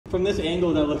From this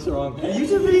angle, that looks wrong. A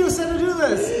YouTube video said to do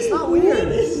this. It's not weird. What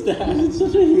is that? It's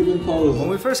such a human pose. When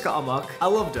we first got Amok, I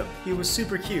loved him. He was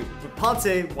super cute. But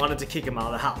Ponte wanted to kick him out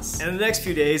of the house. And in the next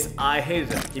few days, I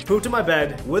hated him. He pooped in my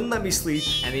bed, wouldn't let me sleep,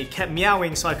 and he kept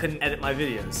meowing so I couldn't edit my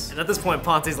videos. And at this point,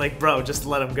 Ponte's like, bro, just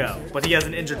let him go. But he has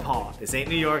an injured paw. This ain't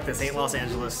New York, this ain't Los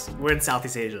Angeles. We're in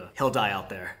Southeast Asia. He'll die out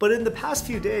there. But in the past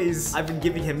few days, I've been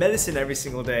giving him medicine every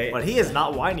single day, but he is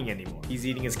not whining anymore. He's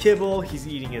eating his kibble, he's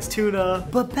eating his tuna.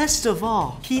 But best of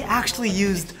all, he actually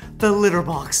used the litter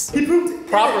box. He pooped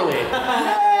Properly.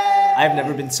 I've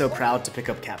never been so proud to pick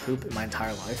up cat poop in my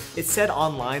entire life. It said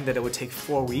online that it would take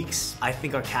 4 weeks. I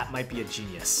think our cat might be a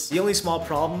genius. The only small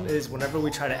problem is whenever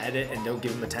we try to edit and don't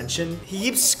give him attention, he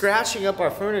keeps scratching up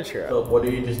our furniture. Philip, what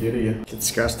did he just do to you? He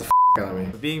scratched the out of me.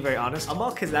 But being very honest,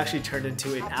 Amok has actually turned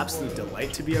into an absolute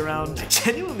delight to be around. I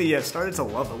genuinely have started to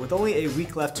love him. With only a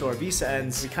week left till our visa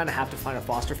ends, we kind of have to find a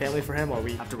foster family for him or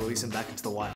we have to release him back into the wild.